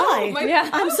my. Yeah.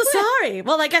 I'm so sorry.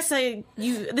 Well, I guess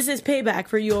this is payback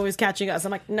for you always catching us.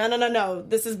 I'm like, no.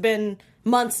 This has been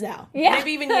months now. Yeah.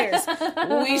 Maybe even years.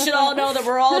 We should all know that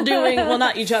we're all doing, well,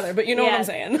 not each other, but you know what I'm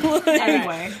saying.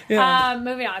 Anyway.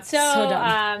 Moving on. So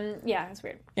dumb. yeah, it's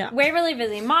weird. Yeah. Waverly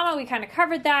visiting Mama, we kind of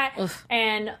covered that.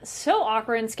 And so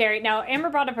awkward and scary. Now, Amber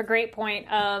brought up a great point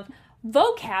of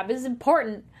vocab is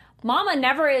important. Mama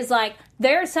never is like,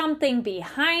 there's something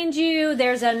behind you,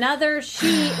 there's another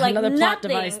sheet, like Another plot nothing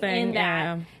device thing, in that.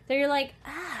 yeah. That you're like,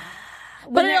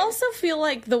 But I also feel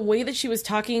like the way that she was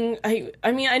talking,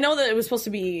 I mean, I know that it was supposed to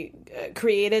be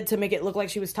created to make it look like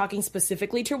she was talking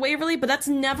specifically to Waverly, but that's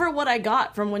never what I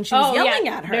got from when she was yelling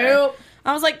at her. Nope.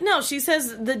 I was like, no, she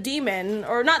says the demon,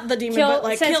 or not the demon, but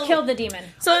like kill the demon.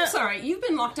 So I'm sorry, you've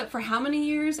been locked up for how many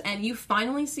years, and you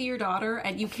finally see your daughter,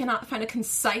 and you cannot find a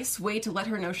concise way to let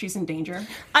her know she's in danger?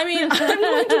 I mean, I'm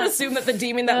going to assume that the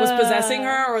demon that was possessing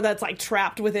her, or that's like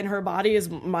trapped within her body, is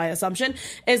my assumption,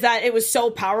 is that it was so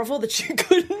powerful that she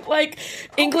couldn't like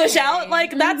English out.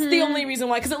 Like that's the only reason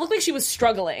why, because it looked like she was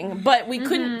struggling, but we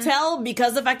couldn't tell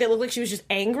because the fact that it looked like she was just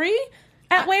angry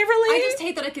at Waverly. I just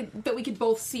hate that we could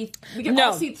both see. We could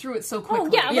all see through it so quickly.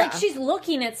 Oh, yeah, like she's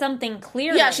looking at something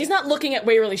clearly. Yeah, she's not looking at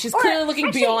Waverly. She's clearly looking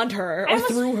actually, beyond her I or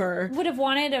through her. Would have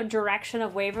wanted a direction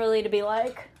of Waverly to be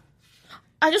like,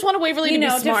 I just want Waverly to be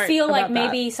smart to feel like about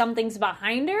that. maybe something's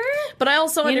behind her. But I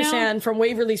also understand from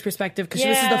Waverly's perspective, because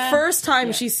this is the first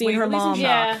time she's seen her mom.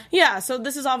 Yeah, so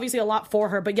this is obviously a lot for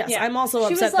her. But yes, I'm also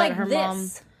upset that her mom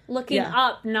looking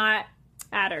up, not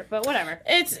at her. But whatever.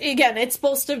 It's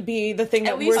supposed to be the thing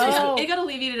that we're supposed to. It got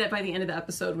alleviated by the end of the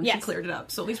episode when she cleared it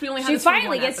up. So at least we only had. She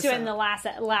finally gets to it in the last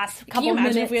couple Can you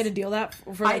imagine minutes. if we had to deal that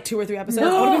for like 2 or 3 episodes?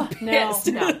 I would have been pissed.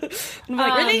 No. I'm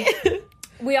like, really?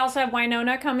 We also have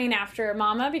Winona coming after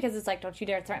Mama because it's like, don't you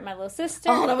dare threaten my little sister.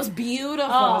 Oh, that was beautiful. Oh,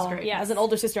 that was great. yes. As an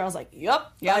older sister, I was like, yep,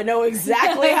 I know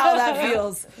exactly how that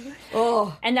feels.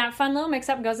 Oh. And that fun little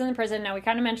mix-up goes in the prison. Now, we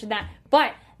kind of mentioned that.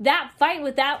 But that fight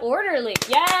with that orderly,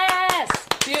 yes!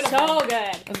 Beautiful. So good.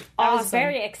 That was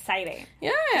very exciting. Yeah.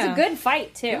 It was a good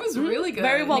fight, too. It was really good.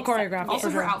 Very well choreographed.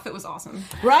 Also, her outfit was awesome.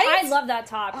 Right? I love that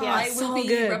top, yeah. I will be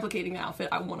replicating the outfit.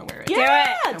 I want to wear it.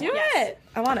 Yeah, do it.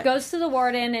 I want it. Goes to the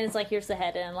warden and is like, here's the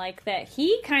head. And like that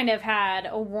he kind of had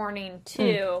a warning,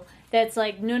 too. That's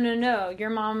like, no, your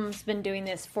mom's been doing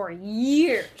this for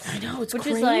years. I know, it's which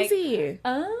crazy. Is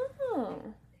like,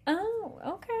 oh,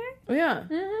 okay.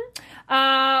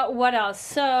 Yeah. What else?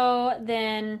 So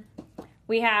then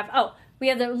we have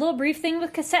the little brief thing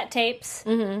with cassette tapes.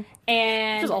 Mm-hmm.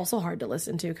 And it was also hard to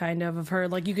listen to, kind of her.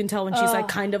 Like, you can tell when she's like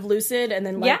kind of lucid, and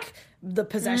then like the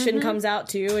possession comes out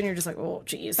too, and you're just like, oh,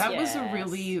 geez. That was a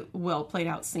really well played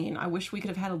out scene. I wish we could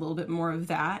have had a little bit more of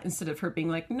that instead of her being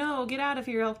like, no, get out of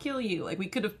here, I'll kill you. Like, we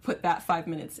could have put that 5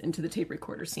 minutes into the tape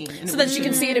recorder scene. And so that she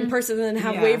can see it in person and then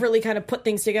have Waverly kind of put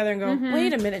things together and go, Mm-hmm.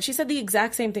 wait a minute, she said the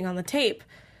exact same thing on the tape.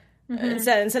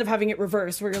 Instead of having it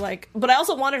reversed, where you're like, but I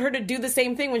also wanted her to do the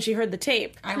same thing when she heard the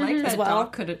tape. I like that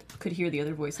Doc could hear the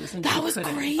other voices. And that was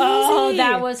crazy. Oh,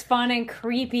 that was fun and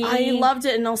creepy. I loved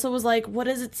it, and also was like, what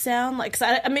does it sound like?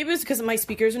 Cause maybe it was because my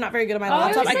speakers are not very good on my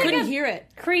laptop. I couldn't hear it.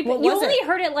 Creepy. You only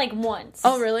heard it like once.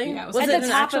 Oh, really? Yeah, was at it the an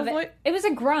top actual of it. voice? It was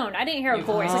a groan. I didn't hear a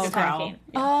voice. Like a talking.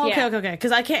 Oh, okay.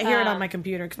 Because I can't hear it on my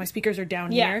computer because my speakers are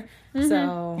down here.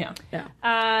 So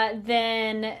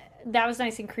Then that was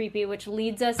nice and creepy, which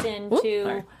leads us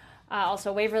into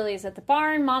also Waverly's at the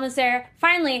barn. Mama's there.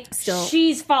 Finally,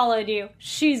 she's followed you.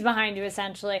 She's behind you,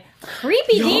 essentially.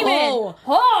 Creepy demon.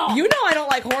 Oh, you know I don't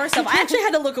like horror stuff. I actually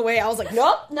had to look away. I was like,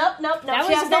 nope. That She was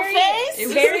has no face. It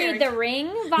was very The Ring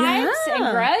vibes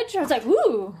and Grudge. I was like,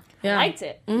 ooh. Yeah. Liked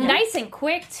it. Nice and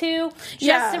quick, too.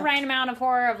 Just the right amount of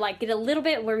horror of like, get a little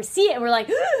bit where we see it and we're like,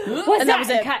 what's and that was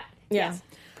it. Cut. Yeah. Yes.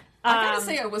 I gotta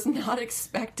say, I was not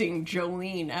expecting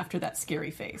Jolene after that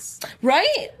scary face.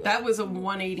 Right? That was a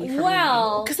 180 for me.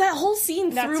 Well, because that whole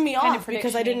scene threw me kind off of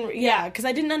because I didn't, because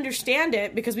I didn't understand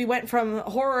it because we went from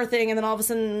horror thing and then all of a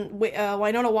sudden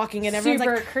Winona walking in, everyone's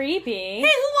super like, creepy. hey, who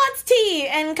wants tea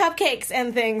and cupcakes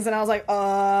and things? And I was like,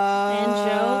 And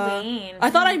Jolene. I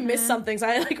thought I missed something, so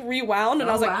I like rewound, and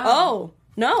I was like, wow. oh,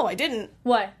 no, I didn't.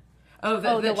 What? Oh,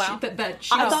 the wow. that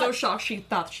she was so shocked she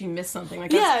thought she missed something. Like,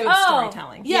 that's Yeah. good Oh.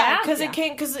 storytelling. Yeah, Yeah?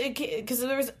 because because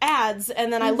there was ads,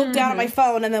 and then I looked down at my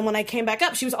phone, and then when I came back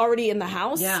up, she was already in the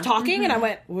house talking, and I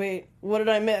went, wait, what did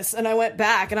I miss? And I went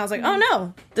back, and I was like, oh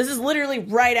no, this is literally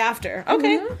right after.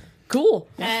 Okay, cool.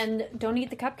 And don't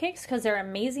eat the cupcakes because they're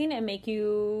amazing and make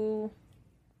you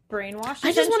brainwashed.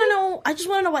 I just want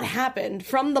to know what happened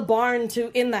from the barn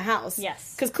to in the house.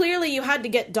 Yes. Because clearly you had to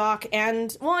get Doc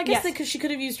and, well, I guess Yes. because she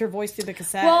could have used her voice through the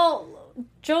cassette. Well,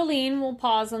 Jolene will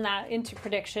pause on that into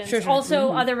predictions. Sure.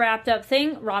 Also, other wrapped up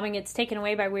thing, Robin gets taken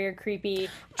away by weird, creepy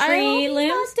tree I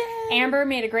limbs. loved it. Amber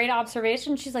made a great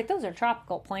observation. She's like, those are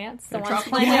tropical plants. The ones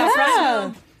tropical planted out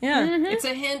front. yeah. It's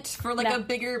a hint for like No. a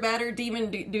bigger, badder demon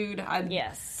dude.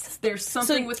 Yes. There's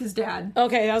something with his dad.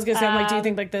 Okay, I was gonna say, I'm like, do you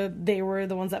think like they were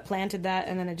the ones that planted that,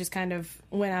 and then it just kind of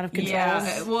went out of control?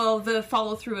 Yeah, well, the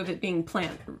follow through of it being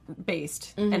plant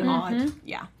based and odd.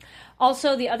 Yeah.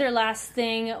 Also, the other last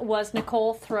thing was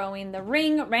Nicole throwing the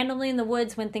ring randomly in the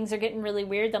woods when things are getting really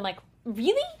weird. I'm like,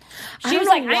 really? She don't was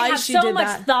know like, why I have she so did much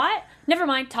that. thought. Never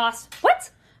mind, tossed.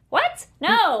 What?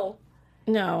 No.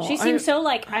 No, She seems so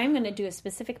like, I'm going to do a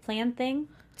specific plan thing.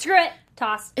 Screw it.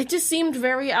 Toss. It just seemed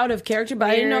very out of character, but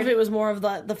I didn't know if Weird. it was more of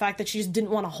the fact that she just didn't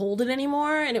want to hold it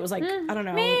anymore, and it was like, I don't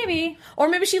know. Maybe. Or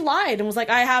maybe she lied and was like,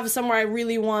 I have somewhere I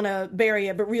really want to bury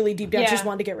it, but really deep down, Yeah. she just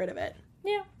wanted to get rid of it.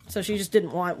 Yeah. So she just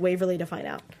didn't want Waverly to find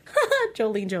out.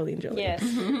 Jolene. Yes.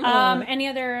 Any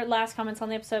other last comments on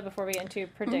the episode before we get into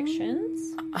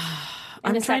predictions?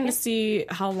 I'm a trying to second. see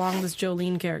how long this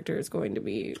Jolene character is going to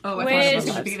be. Oh, I thought Which- she was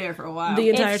going to be there for a while. The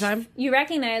entire If time? You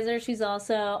recognize her. She's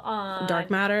also on Dark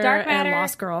Matter and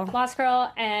Lost Girl. Lost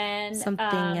Girl and Something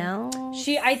else?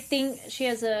 I think she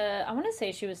has I want to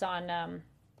say she was on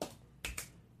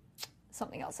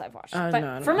something else I've watched. But no, I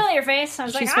don't familiar face. I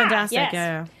was She's like, fantastic, yes.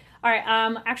 yeah. All right.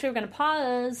 Actually, we're going to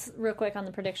pause real quick on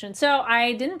the prediction. So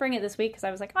I didn't bring it this week because I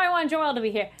was like, oh, I want Joelle to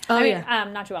be here. Oh, I mean, yeah.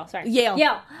 Not Joelle. Sorry, Yale.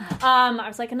 I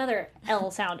was like another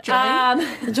L sound.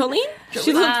 Jolene?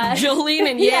 She looked Jolene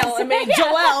and Yale and made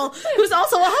Joelle, who's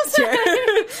also a host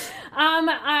here.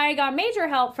 I got major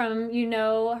help from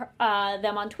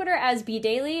them on Twitter as B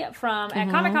Daily from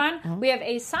at Comic Con. We have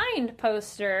a signed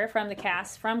poster from the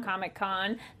cast from Comic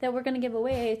Con that we're going to give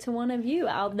away to one of you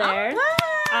out there.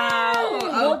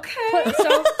 Okay.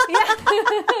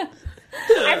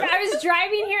 I was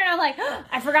driving here and I'm like,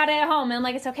 I forgot it at home. And I'm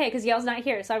like, it's okay because Yale's not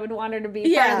here, so I would want her to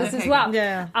be part of this as well.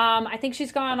 Yeah. I think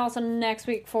she's gone also next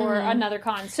week for another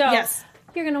con. So Yes.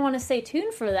 you're going to want to stay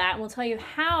tuned for that. And we'll tell you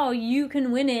how you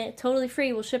can win it totally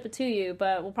free. We'll ship it to you,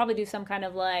 but we'll probably do some kind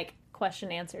of like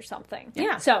question answer something.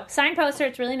 Yeah. So signed poster.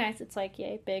 It's really nice. It's like,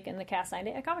 yay, big, and the cast signed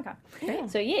it at Comic Con. Yeah.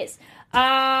 So yes.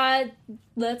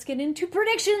 Let's get into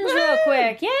predictions real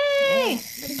quick. Yay!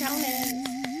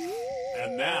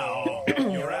 And now,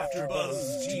 your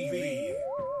AfterBuzz TV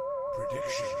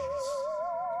predictions.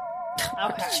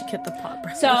 Okay. She get the pot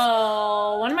breath.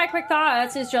 So one of my quick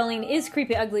thoughts is Jolene is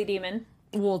creepy, ugly demon.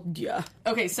 Well, yeah.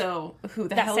 Okay, so who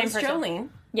the That hell same is person. Jolene?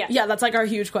 Yes. Yeah, that's like our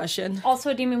huge question. Also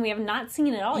a demon we have not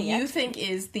seen at all yet. You think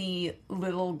is the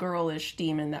little girlish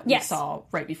demon that we Yes. saw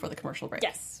right before the commercial break?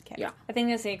 Yes. Okay. Yeah. I think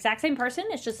it's the exact same person.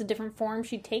 It's just a different form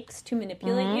she takes to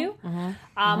manipulate you.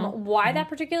 Why that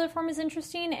particular form is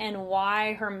interesting and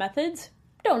why her methods,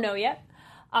 don't know yet.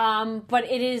 But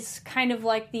it is kind of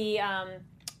like the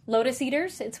Lotus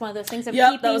Eaters. It's one of those things of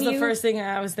Yep, keeping that was the you, first thing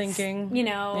I was thinking.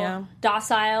 Yeah.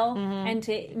 docile and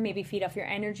to maybe feed off your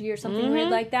energy or something weird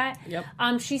like that. Yep.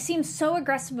 She seemed so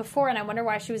aggressive before, and I wonder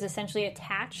why she was essentially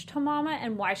attached to Mama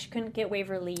and why she couldn't get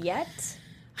Waverly yet.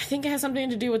 I think it has something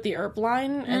to do with the Earp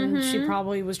line, and she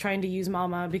probably was trying to use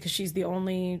Mama because she's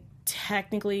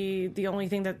technically the only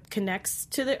thing that connects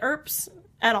to the Earps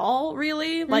at all,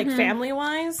 really, like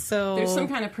family-wise. So There's some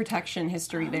kind of protection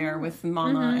history there with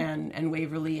Mama and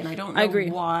Waverly, and I don't know I agree.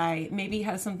 why. Maybe it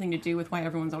has something to do with why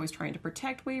everyone's always trying to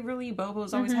protect Waverly.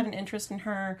 Bobo's always had an interest in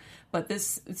her, but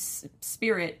this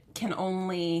spirit can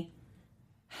only...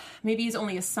 Maybe is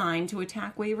only assigned to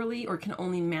attack Waverly or can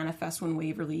only manifest when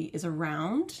Waverly is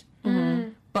around.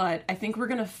 But I think we're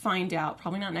going to find out,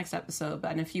 probably not next episode,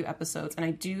 but in a few episodes. And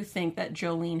I do think that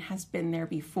Jolene has been there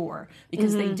before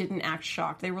because they didn't act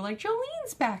shocked. They were like,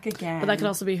 Jolene's back again. But that could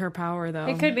also be her power, though.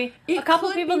 It could be. It A couple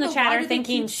could people be, in the but chat why are do they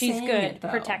thinking keep she's saying good it, though?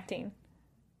 protecting.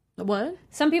 What?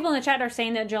 Some people in the chat are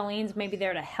saying that Jolene's maybe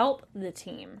there to help the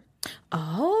team.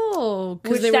 Oh, Which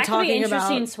because they were that could be an talking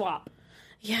interesting about... swap.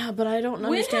 Yeah, but I don't When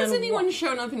understand. has anyone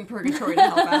shown up in purgatory to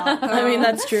help out? I mean,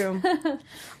 that's true.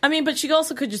 I mean, but she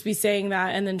also could just be saying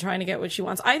that and then trying to get what she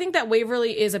wants. I think that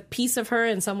Waverly is a piece of her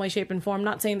in some way, shape, and form.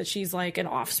 Not saying that she's like an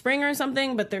offspring or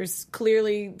something, but there's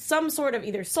clearly some sort of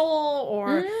either soul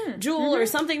or jewel or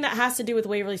something that has to do with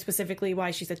Waverly specifically, why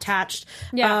she's attached.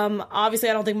 Yeah. Obviously,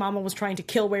 I don't think Mama was trying to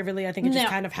kill Waverly. I think it just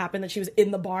kind of happened that she was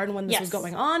in the barn when this was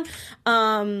going on.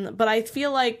 But I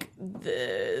feel like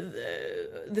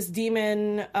this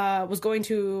demon was going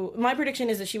to... My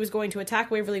prediction is that she was going to attack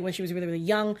Waverly when she was really, really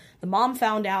young. The mom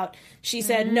found out. She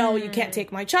said, no, you can't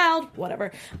take my child.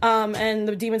 Whatever. And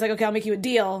the demon's like, okay, I'll make you a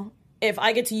deal. If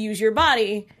I get to use your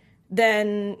body,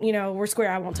 then, you know, we're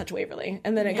square. I won't touch Waverly.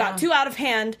 And then it got too out of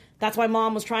hand. That's why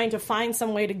Mom was trying to find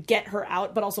some way to get her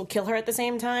out, but also kill her at the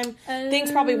same time.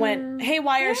 Things probably went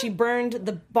haywire. She burned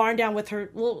the barn down with her...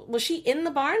 Well, was she in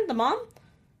the barn, the mom?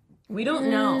 We don't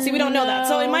know. See, we don't know that.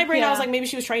 So in my brain, I was like, maybe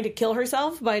she was trying to kill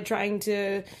herself by trying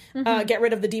to get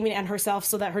rid of the demon and herself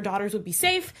so that her daughters would be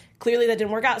safe. Clearly that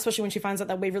didn't work out, especially when she finds out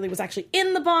that Waverly was actually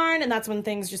in the barn, and that's when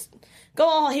things just go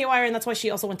all haywire, and that's why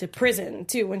she also went to prison,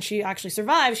 too. When she actually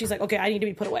survived, she's like, okay, I need to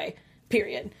be put away,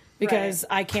 period. Because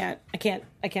I can't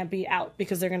be out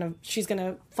because she's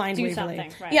gonna find Do Waverly.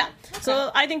 something, right. Yeah. Okay. So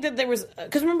I think that there was,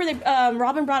 because remember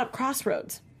Robin brought up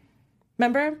Crossroads.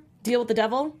 Remember? Deal with the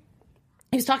Devil?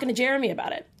 He was talking to Jeremy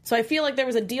about it. So I feel like there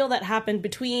was a deal that happened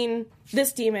between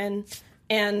this demon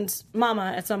and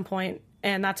Mama at some point,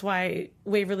 and that's why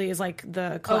Waverly is like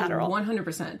the collateral.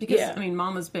 100%. Because, I mean,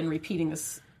 Mama's been repeating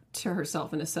this to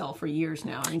herself in a cell for years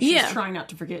now. I mean, she's trying not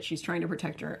to forget. She's trying to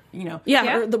protect her, you know.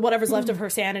 Or whatever's left of her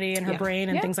sanity and her brain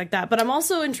and things like that. But I'm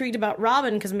also intrigued about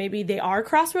Robin because maybe they are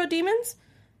crossroad demons.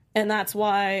 And that's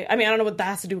why, I mean, I don't know what that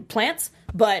has to do with plants,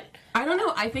 but... I don't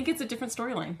know. I think it's a different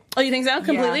storyline. Oh, you think so?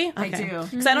 Completely? Yeah, I do.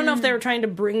 Because I don't know if they were trying to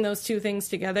bring those two things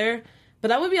together, but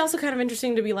that would be also kind of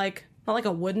interesting to be like, not like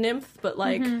a wood nymph, but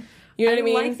like, you know what I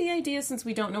mean? I like the idea, since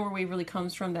we don't know where Waverly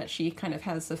comes from, that she kind of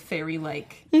has a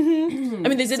fairy-like I mean,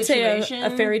 they did situation. say a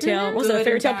fairy tale. Was it a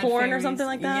fairy tale porn or something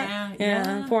like that?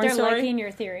 Yeah. Porn They're story. liking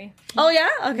your theory. Oh, yeah?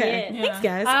 Okay. Yeah. Thanks,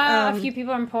 guys. A few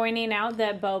people are pointing out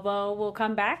that Bobo will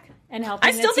come back and help.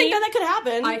 I still think that could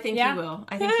happen. I think he will.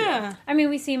 I think he will. I mean,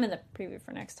 we see him in the preview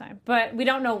for next time, but we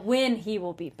don't know when he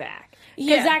will be back.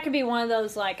 Because that could be one of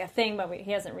those, like, a thing, but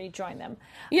he hasn't rejoined them.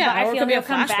 Yeah, but I or it feel could be he'll a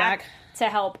come flashback back to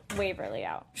help Waverly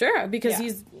out. Sure, because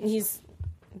he's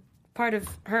part of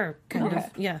her, kind of.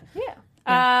 Yeah.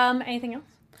 Anything else?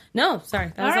 No,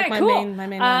 sorry. That was like my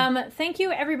main one. Thank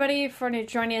you, everybody, for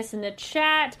joining us in the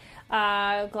chat.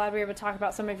 Glad we were able to talk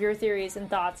about some of your theories and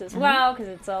thoughts as well, because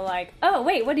it's all like, oh,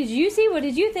 wait, what did you see? What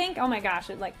did you think? Oh my gosh,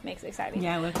 it like makes it exciting.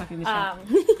 Yeah, we're talking the chat.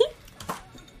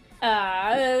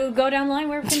 Go down the line,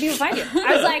 where can people find you?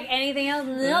 I was like, anything else?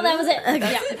 No, that was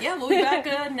it. Yeah, we'll be back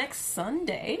next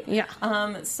Sunday. Yeah.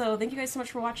 So thank you guys so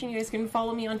much for watching. You guys can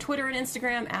follow me on Twitter and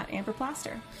Instagram at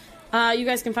AmberPlaster. You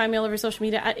guys can find me all over social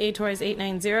media at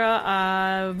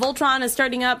atoys890. Voltron is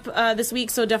starting up this week,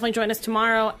 so definitely join us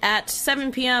tomorrow at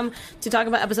 7 p.m. to talk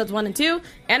about episodes 1 and 2.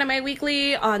 Anime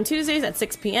Weekly on Tuesdays at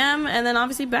 6 p.m. And then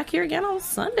obviously back here again on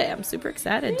Sunday. I'm super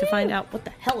excited to find out what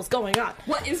the hell is going on.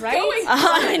 What is going on?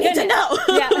 I need to know.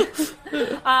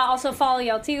 Also follow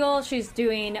Yell Teagle. She's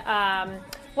doing...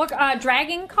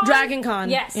 Dragon Con? Dragon Con.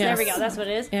 Yes, there we go. That's what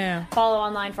it is. Yeah. Follow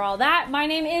online for all that. My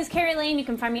name is Carrie Lane. You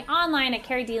can find me online at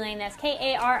Carrie D Lane. That's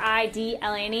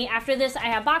KARIDLANE. After this, I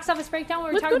have Box Office Breakdown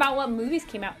where we talk about what movies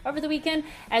came out over the weekend,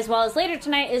 as well as later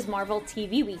tonight is Marvel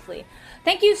TV Weekly.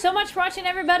 Thank you so much for watching,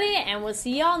 everybody, and we'll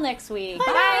see y'all next week.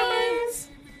 Bye.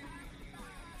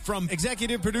 From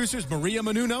executive producers Maria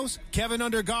Menounos, Kevin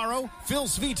Undergaro, Phil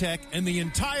Svitek, and the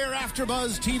entire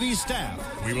AfterBuzz TV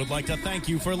staff, we would like to thank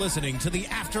you for listening to the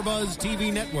AfterBuzz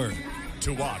TV network.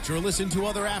 To watch or listen to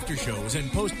other after shows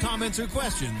and post comments or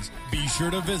questions, be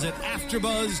sure to visit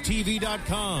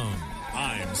AfterBuzzTV.com.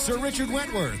 I'm Sir Richard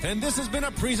Wentworth, and this has been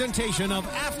a presentation of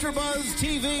AfterBuzz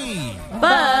TV.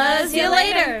 Buzz you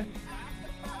later.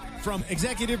 From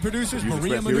executive producers Views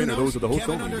Maria expressed herein are Menounos, those of the host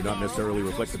Kevin only, do not Undergaro, necessarily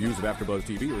reflect the views of AfterBuzz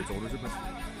TV or its owners or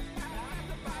principals.